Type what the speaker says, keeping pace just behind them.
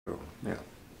Yeah.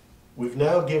 We've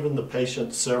now given the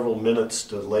patient several minutes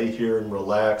to lay here and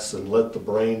relax and let the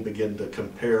brain begin to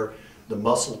compare the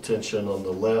muscle tension on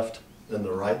the left and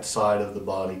the right side of the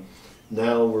body.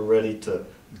 Now we're ready to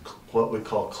what we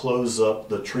call close up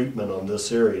the treatment on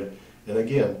this area. And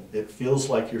again, it feels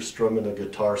like you're strumming a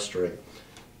guitar string.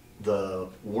 The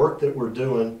work that we're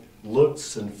doing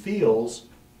looks and feels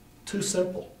too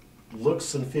simple.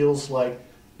 Looks and feels like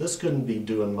this couldn't be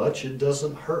doing much, it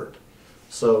doesn't hurt.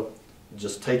 So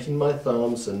just taking my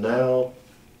thumbs and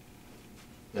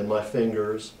my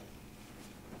fingers,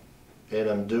 and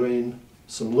I'm doing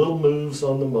some little moves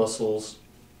on the muscles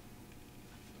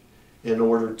in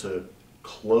order to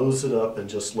close it up and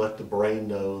just let the brain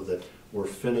know that we're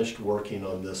finished working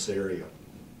on this area.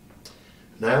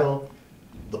 Now,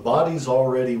 the body's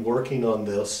already working on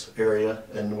this area,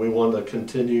 and we want to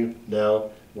continue now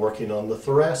working on the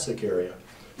thoracic area.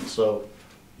 So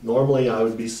normally I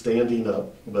would be standing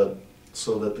up, but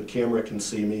so that the camera can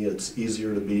see me, it's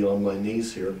easier to be on my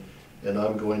knees here. And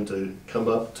I'm going to come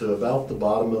up to about the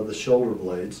bottom of the shoulder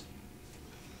blades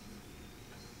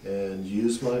and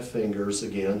use my fingers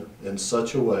again in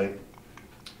such a way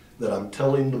that I'm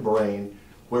telling the brain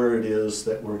where it is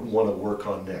that we want to work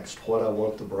on next, what I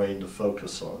want the brain to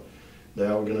focus on.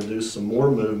 Now we're going to do some more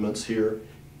movements here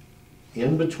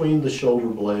in between the shoulder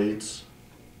blades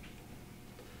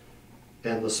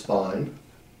and the spine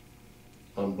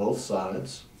on both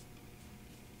sides.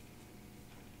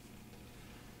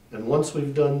 And once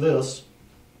we've done this,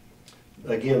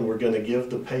 again, we're going to give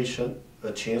the patient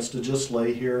a chance to just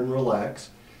lay here and relax.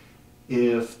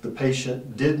 If the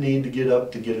patient did need to get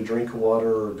up to get a drink of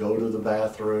water or go to the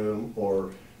bathroom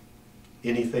or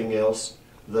anything else,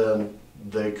 then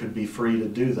they could be free to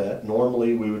do that.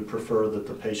 Normally, we would prefer that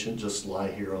the patient just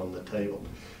lie here on the table.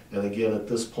 And again, at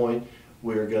this point,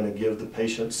 we're going to give the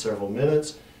patient several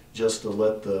minutes just to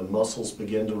let the muscles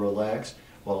begin to relax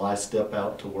while I step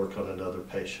out to work on another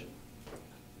patient.